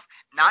walk off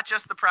not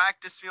just the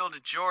practice field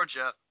of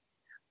Georgia,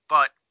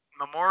 but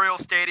Memorial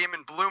Stadium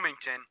in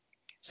Bloomington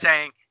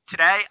saying,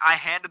 "Today I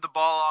handed the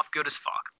ball off good as fuck."